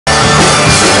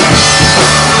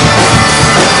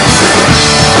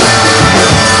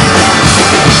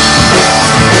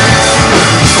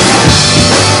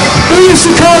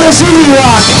indie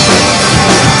rock.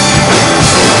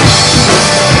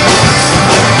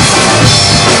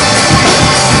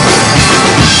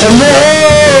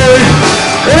 Alone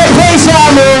in a place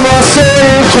I'm almost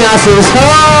certain counts as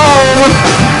home.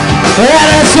 At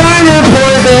a turning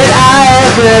point that I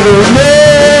have never known.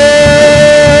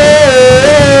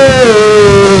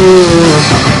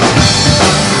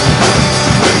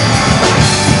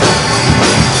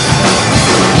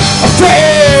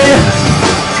 Afraid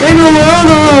in the world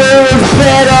of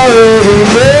bed already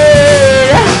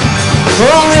made.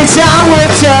 Only time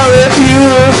will tell if you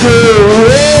will go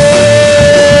away.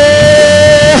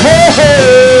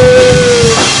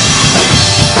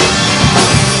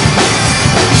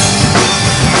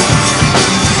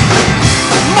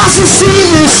 Must have seen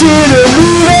this in a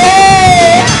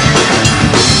movie.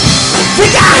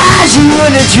 Think I had you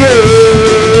in a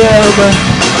dream.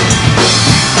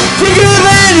 Think of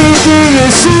anything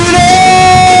as soon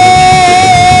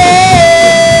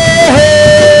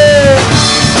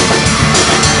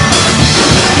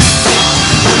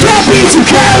Can't be too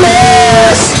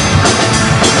careless.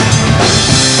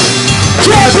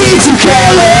 Can't be too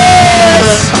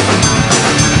careless.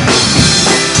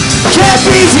 Can't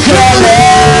be too careless.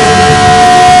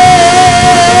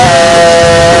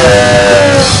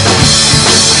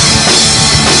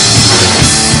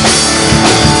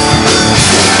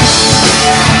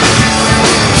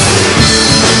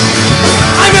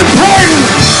 I'm important.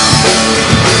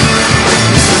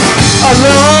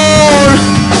 Alone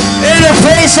in a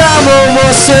place I'm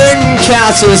almost certain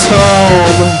counts as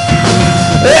home.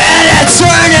 At a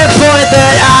turning point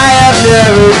that I have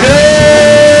never known.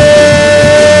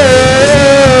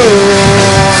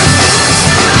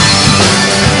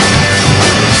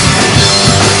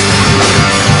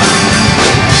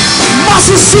 Must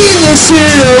have seen this in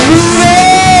a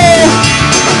movie.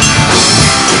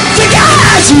 Think I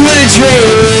had you in a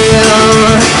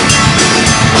dream.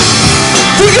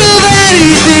 Think of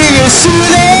anything as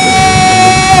soothing.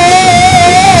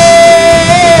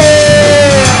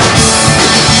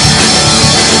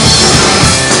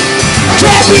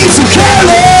 Can't be too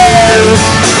careless.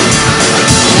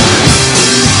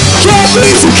 Can't be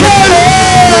too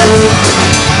careless.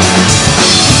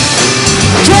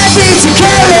 Can't be too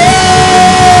careless.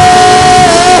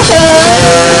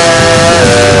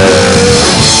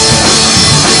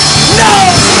 No.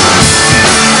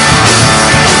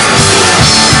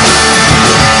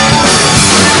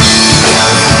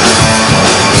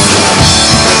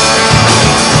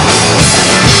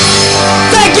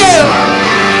 Thank you.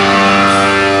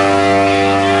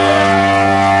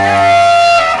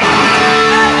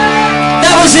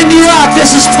 Indie rock,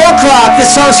 this is folk rock.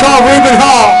 This song's called Reuben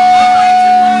Hall.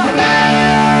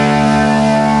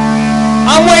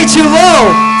 I'm way too low.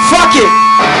 Fuck it.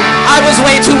 I was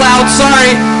way too loud,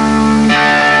 sorry.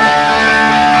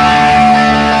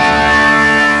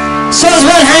 So I was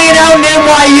about hanging out in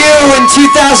NYU in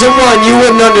 2001. You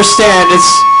wouldn't understand. It's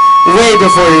way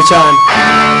before your time.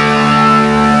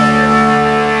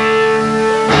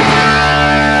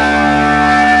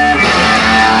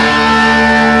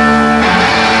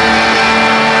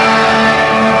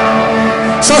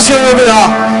 So let's go Reuben Hall.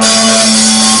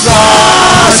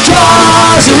 Lost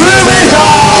cause of Reuben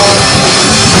Hall.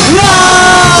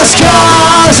 Lost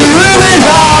cause of Reuben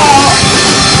Hall.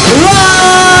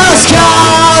 Lost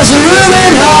cause of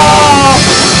Reuben Hall.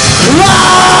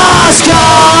 Lost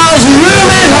cause of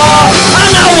Reuben Hall.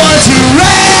 I'm not one to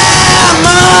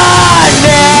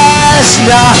reminisce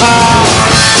now.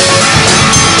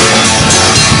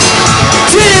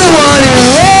 Didn't want to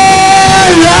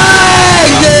live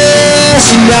like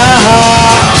this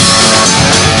now.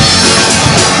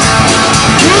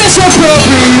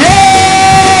 Misappropriate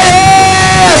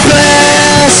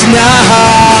bliss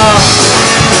now.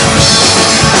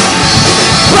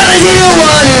 But I didn't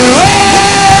want to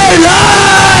live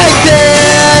like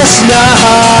this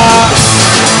now.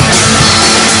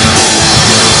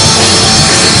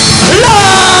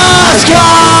 Lost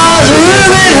cause of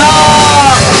Reuben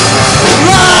Hall.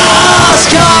 Lost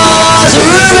cause of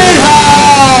Reuben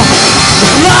Hall.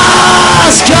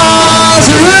 Lost cause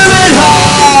of Reuben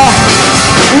Hall.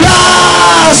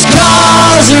 Lost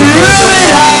cause of Reuben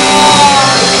Hall.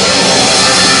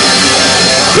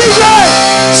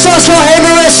 So hey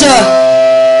Marissa,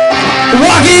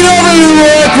 walking over to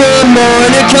work one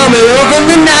morning, coming over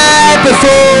the night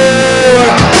before.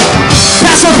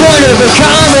 Past the point of a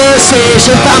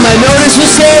conversation, found my notice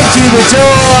was saved to the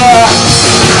door.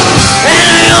 And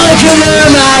I only could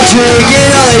learn my drinking,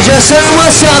 only just learned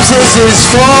what substance is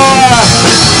for.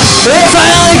 If I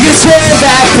only could turn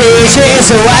back page,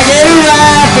 so I get it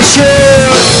right for sure.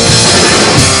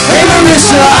 Hey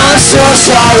Marissa, I'm so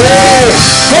sorry.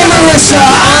 Hey Marissa,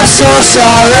 I'm so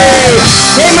sorry.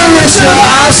 Hey Marissa,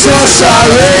 I'm so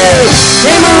sorry.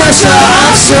 Hey Marissa,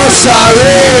 I'm so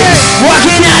sorry.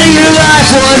 Walking out of your life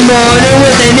one morning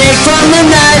with an ache from the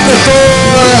night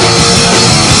before.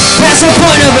 Past the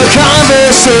point of a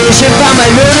conversation, found my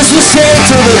notice was taped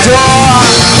to the door.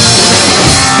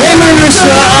 Hey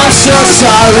Marissa, I'm so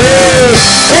sorry.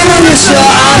 Hey Marissa,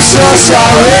 I'm so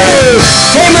sorry.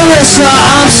 Hey Marissa,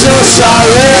 I'm so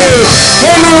sorry.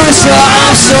 Hey Marissa,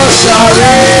 I'm so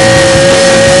sorry.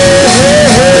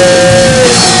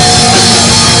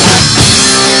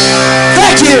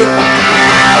 Thank you.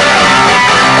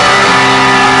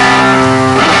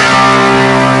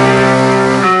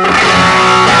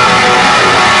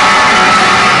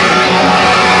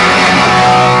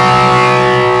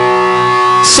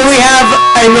 So we have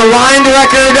a maligned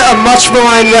record, a much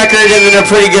maligned record, and then a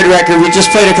pretty good record. We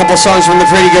just played a couple songs from the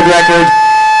pretty good record.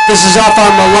 This is off our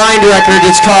maligned record.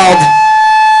 It's called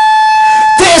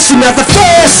This Is Not the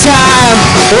First Time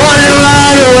I Wanted to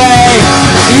Run Away.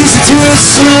 Used to do it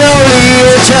slowly, you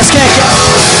just can't go.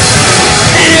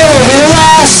 And it will be the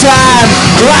last time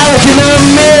I look in the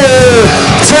mirror,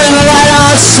 turn the light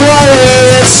on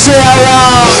slowly and say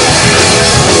hello.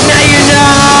 Now you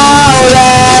know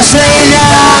this, now you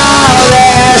know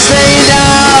this, now you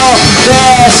know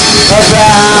this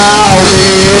about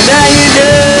me. Now you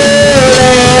know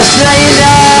this, now you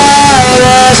know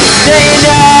this, now you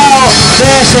know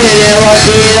this, and it won't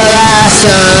be the last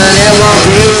time, it won't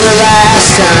be the last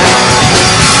time.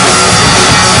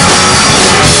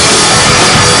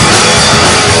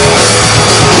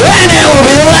 And it will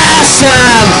be the last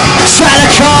time I try to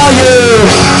call you.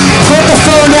 Put the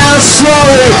phone down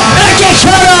slowly and I get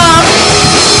cut off.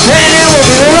 And it will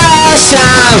be the last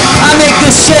time I make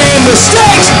the same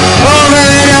mistakes over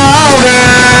and over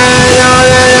and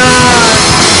over and on.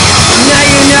 Now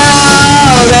you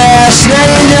know this, now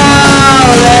you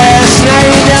know this, now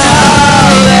you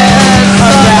know this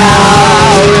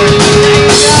about me.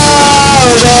 Now you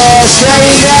know this, now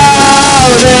you know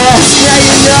this, now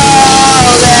you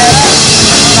know this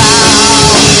about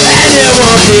me. And it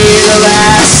won't be the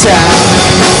last time.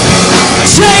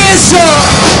 Sing it so.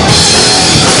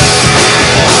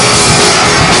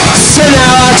 So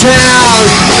now I'm down,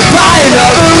 buy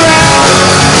another round,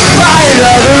 buy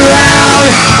another round,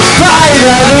 buy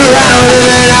another round, and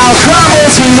then I'll crumble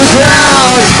to the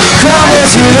ground, crumble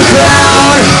to the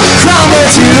ground, crumble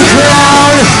to the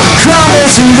ground, crumble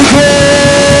to the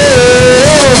ground.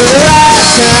 Over the last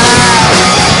time.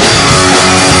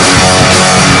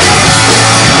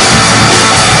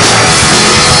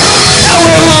 No,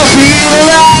 it won't be the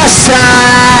last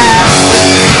time.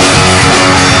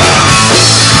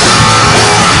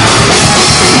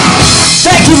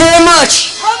 Thank you very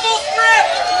much.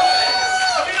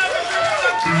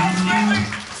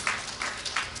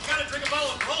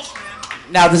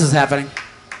 Now this is happening.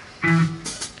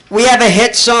 We have a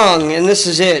hit song, and this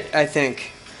is it, I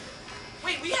think.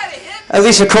 Wait, we had a hit? At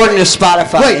least according to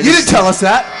Spotify. Wait, you didn't tell us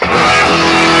that.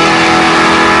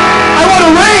 I want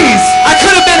a raise. I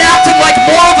could have been acting like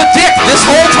more of a dick this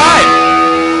whole time.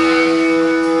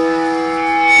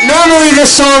 Normally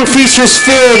this song features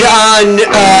Fig on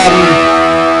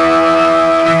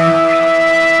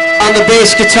the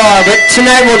bass guitar, but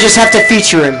tonight we'll just have to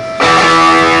feature him.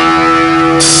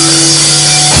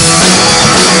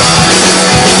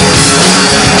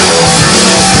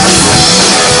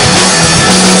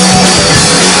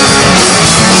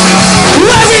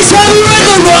 Every time you hit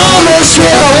the normal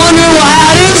strip, I wonder why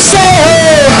I didn't stay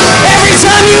home. Every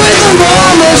time you hit the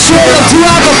normal strip, I'm too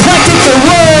apoplectic for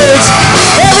words.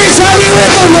 Every time you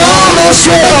hit the normal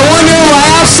strip, I wonder why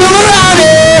I'm still around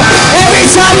here. Every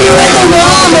time you hit the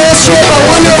normal strip, I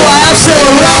wonder why I'm still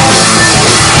around.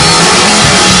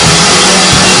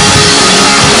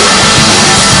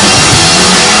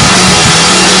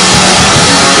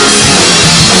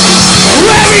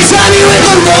 Every time you hit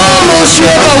the normal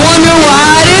strip, I wonder why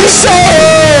I didn't stay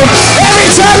home. Every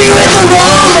time you hit the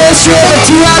normal strip, I'm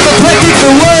too apoplectic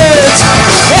for words.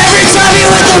 Every time you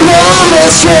hit the normal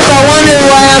strip, I wonder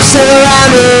why I'm still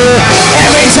around here.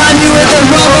 Every time you hit the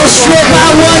normal strip, I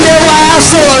wonder why I'm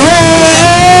still around.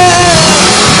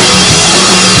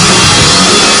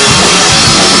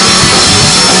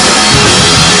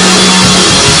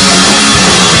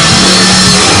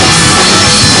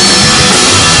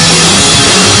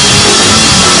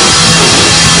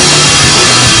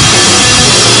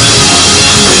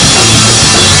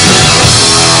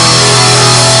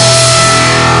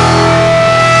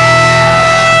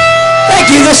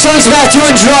 This song's about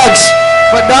doing drugs,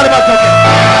 But not about cocaine.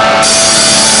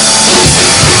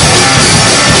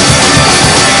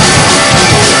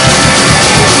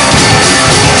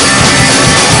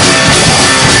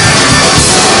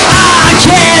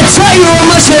 tell you how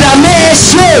much that I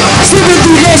miss you. Sleeping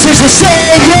through days just to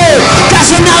save you.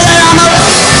 Cause now that I'm a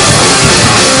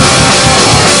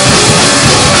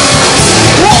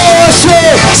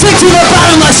bullshit, sink to the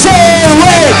bottom of same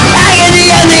way.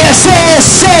 Agony and the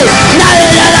assist. Now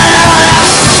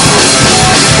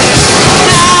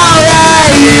that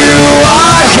you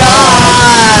are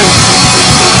gone.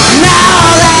 Now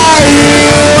that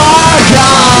you are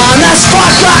gone. That's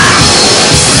fucked up.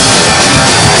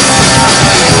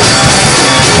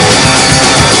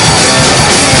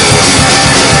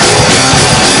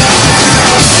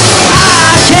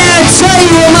 Tell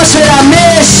you how much that I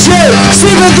miss you.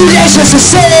 Sleeping through days just to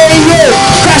see you.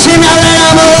 Crashing out that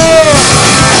I'm alone.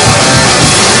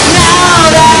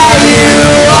 Now that you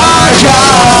are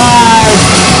gone.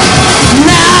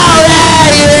 Now that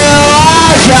you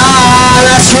are gone.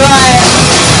 That's right.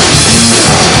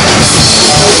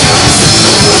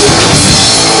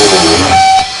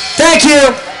 Thank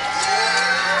you.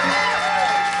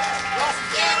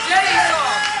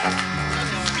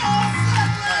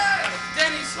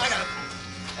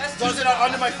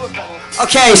 Under my football.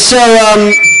 Okay, so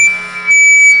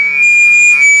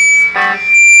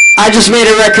I just made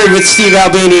a record with Steve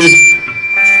Albini.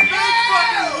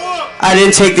 I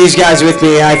didn't take these guys with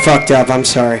me. I fucked up. I'm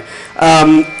sorry.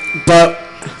 But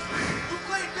Who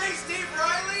played bass? Dave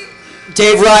Riley?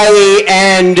 Dave Riley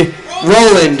and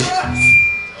Roland.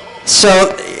 So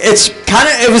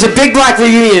it was a big black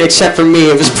reunion except for me.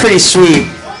 It was pretty sweet.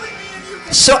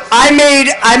 So I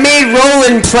made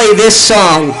Roland play this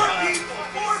song.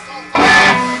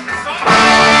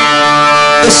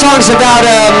 The song's about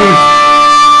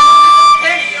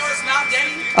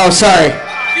oh, sorry.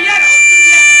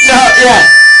 No, yeah.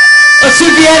 Let's do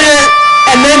Vienna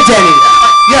and then Denny.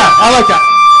 Yeah, I like that.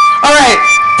 All right.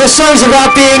 The song's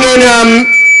about being in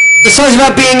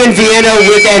Vienna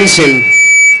with Ensign.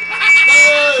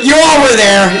 You all were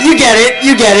there. You get it.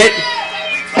 You get it.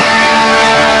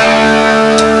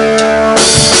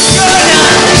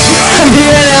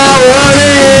 Vienna,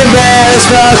 running bad as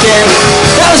fucking.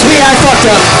 That was me. I fucked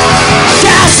up.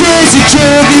 Gases to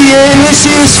kill the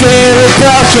industry's favorite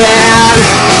broken.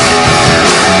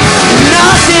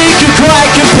 Nothing can quite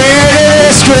compare to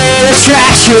this great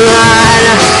attraction.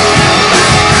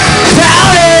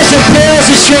 Powders and pills,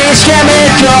 a strange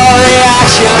chemical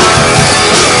reaction.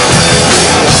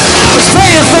 I was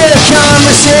praying for the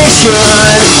conversation.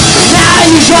 Now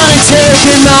you're gonna take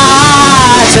it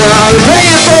my tongue.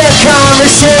 Praying for the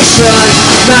conversation,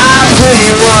 my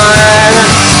pretty one.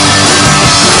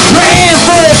 Praying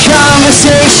for the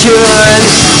conversation.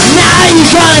 Now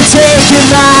you're gonna take it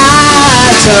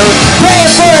my tongue.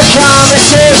 Praying for the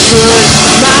conversation,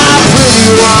 my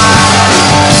pretty one.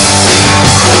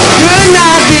 Good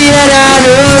night, Vienna. I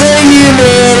know that you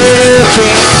made it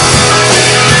okay.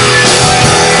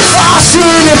 Lost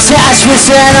in attachments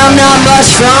and I'm not much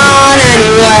fun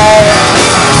anyway.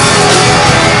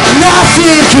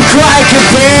 Nothing can quite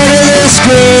compare to this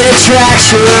great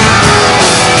attraction.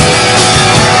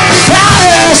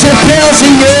 Powders and pills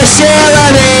and your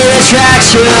celibate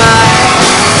attraction.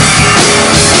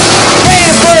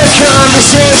 Praying for a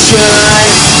conversation.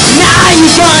 Now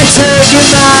you're gonna take it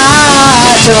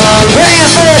my tongue. Praying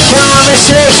for a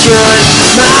conversation,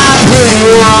 my pretty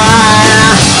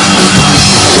one.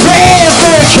 Praying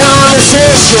for a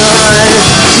conversation.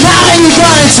 Now you're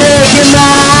gonna take it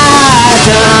my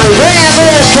tongue. Praying for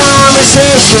a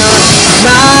conversation,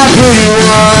 my pretty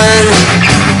one.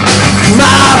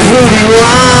 My pretty one.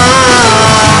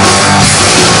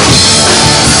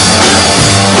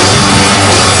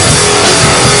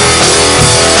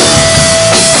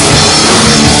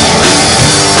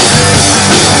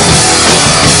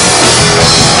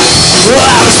 Well,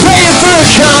 I was praying for a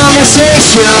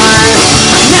conversation.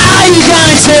 Now you're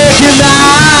gonna take it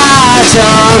my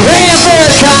tongue. Praying for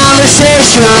a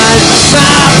conversation,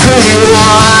 my pretty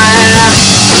one.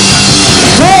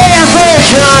 Praying for a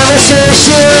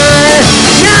conversation.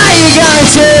 Now you're gonna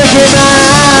take it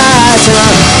my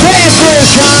tongue. Praying for a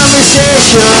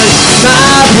conversation,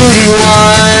 my pretty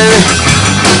one.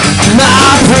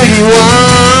 My pretty one.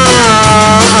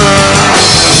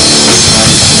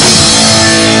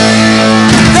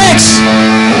 Thanks!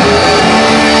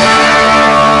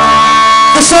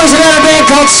 This song's about a band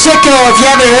called Sicko. If you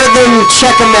haven't heard them,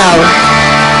 check them out.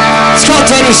 It's called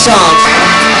Denny's Song.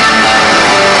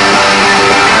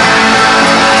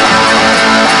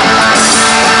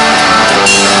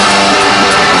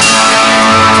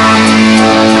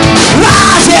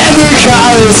 Rise every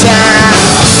college time.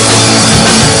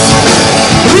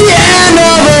 The end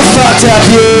of a fucked up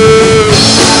year.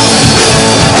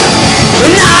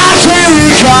 And I can't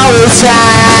recall the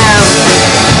time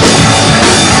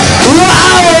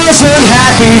this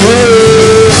unhappy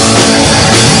day.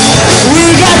 We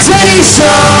got dirty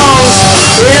songs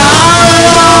in our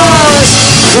lungs.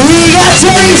 We got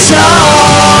dirty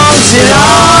songs in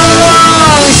our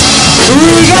lungs.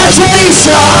 We got dirty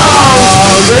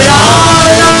songs in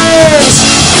our lungs.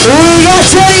 We got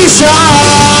dirty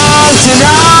songs in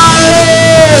our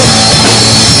lungs.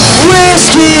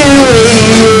 Whiskey and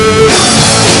radio.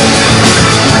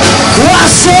 I'm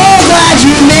so glad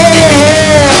you made it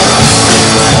here.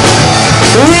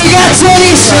 We got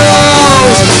dirty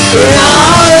songs in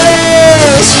our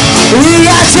lungs. We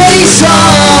got dirty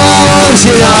songs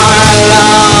in our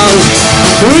lungs.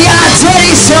 We got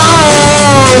dirty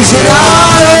songs in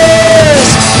our lungs.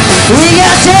 We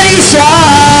got dirty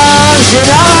songs in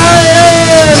our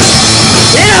lungs.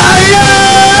 In our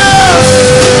lungs.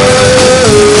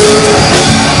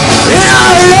 In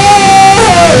our lungs.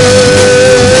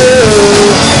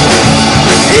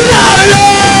 In our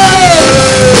lungs.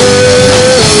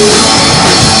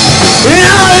 In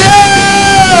our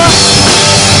lungs.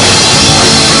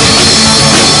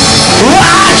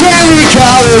 Why can't we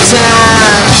call the time?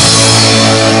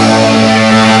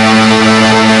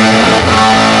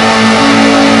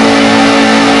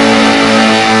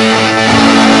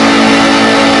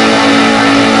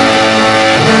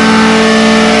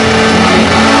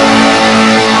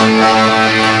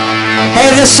 Hey,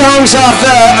 this song's off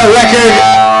a record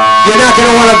you're not going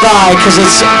to want to buy because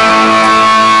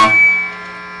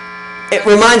it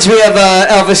reminds me of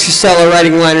Elvis Costello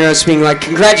writing liner notes being like,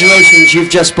 congratulations, you've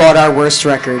just bought our worst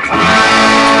record.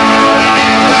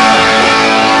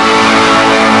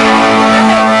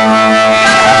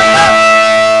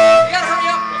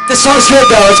 This song's good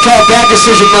though, it's called Bad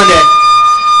Decision Monday.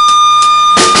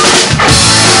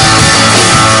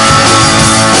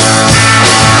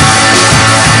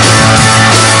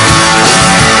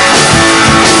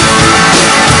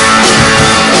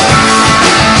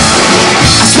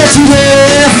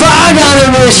 Today, far down a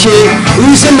mission,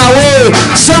 losing my way,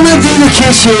 stumbling through the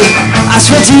kitchen. I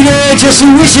spent today just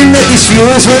wishing that these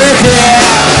feelings weren't there.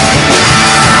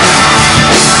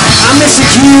 I'm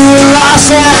insecure,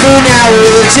 lost half an hour,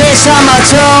 the taste on my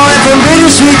tongue, and from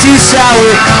bittersweet to sour.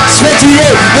 Spent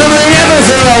today knowing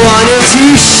everything I wanted to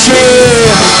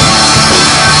share.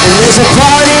 And there's a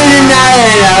party tonight,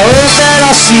 and I hope that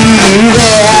I'll see you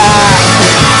there.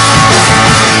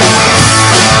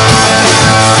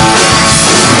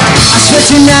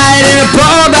 Tonight in a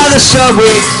bar by the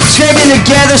subway, scraping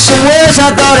together some words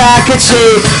I thought I could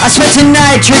say. I spent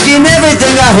tonight drinking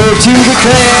everything I hope to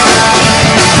declare.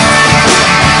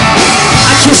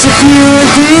 I kissed a few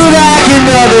and threw back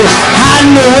another,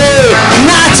 hiding away,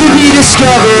 not to be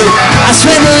discovered. I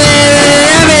spent the night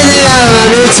everything I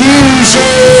wanted to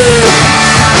share.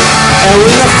 And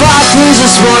when the fog clears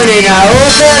this morning, I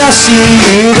hope that I'll see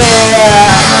you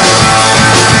there.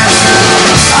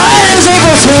 I was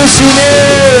able to see me.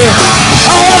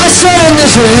 All of a sudden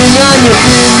there's a ring on your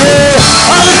finger.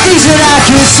 All the things that I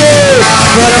could say,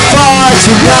 but I'm far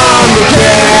too young to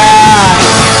care.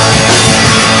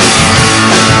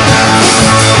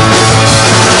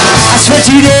 I spent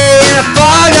today in a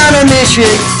fog on a mission,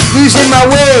 losing my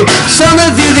way,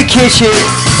 stumbling through the kitchen,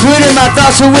 putting my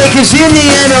thoughts away, cause in the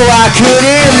end, oh, I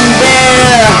couldn't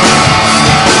bear.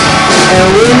 And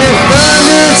when the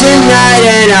thunder tonight,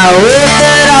 and I hope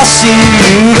that I'll see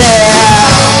you there.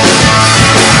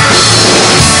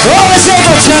 All the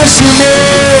table turns to me.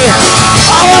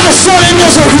 All of a sudden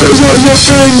there's a ring on your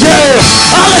finger.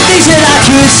 All the things that I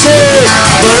could say,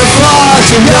 but I'm far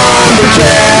too young to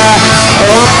care.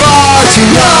 Oh, I'm far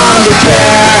too young to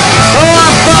care. Oh,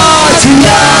 I'm far too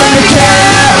young to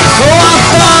care. Oh, I'm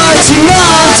far too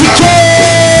young to care.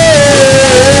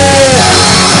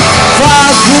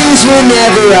 Fog clears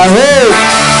whenever I hope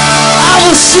I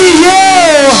will see you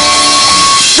there.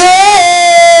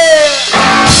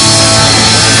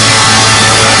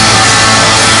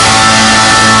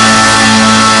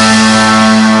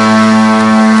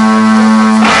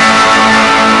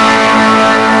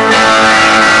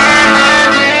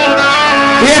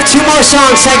 We have two more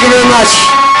songs, thank you very much.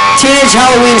 Teenage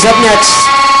Halloween's up next.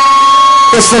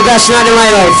 It's the best night of my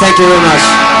life, thank you very much.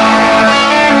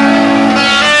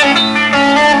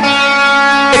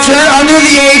 If you're under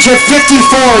the age of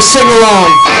 54, sing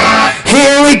along.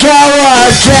 Here we go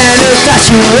again,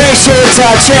 infatuation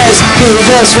touches me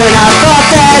just when I thought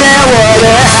that it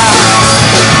wouldn't happen.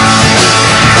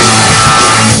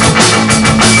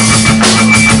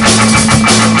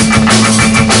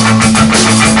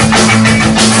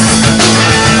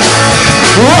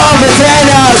 Oh, but then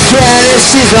again, it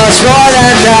seems much more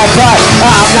than that, but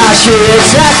I'm not sure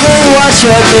exactly what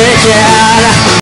you're thinking.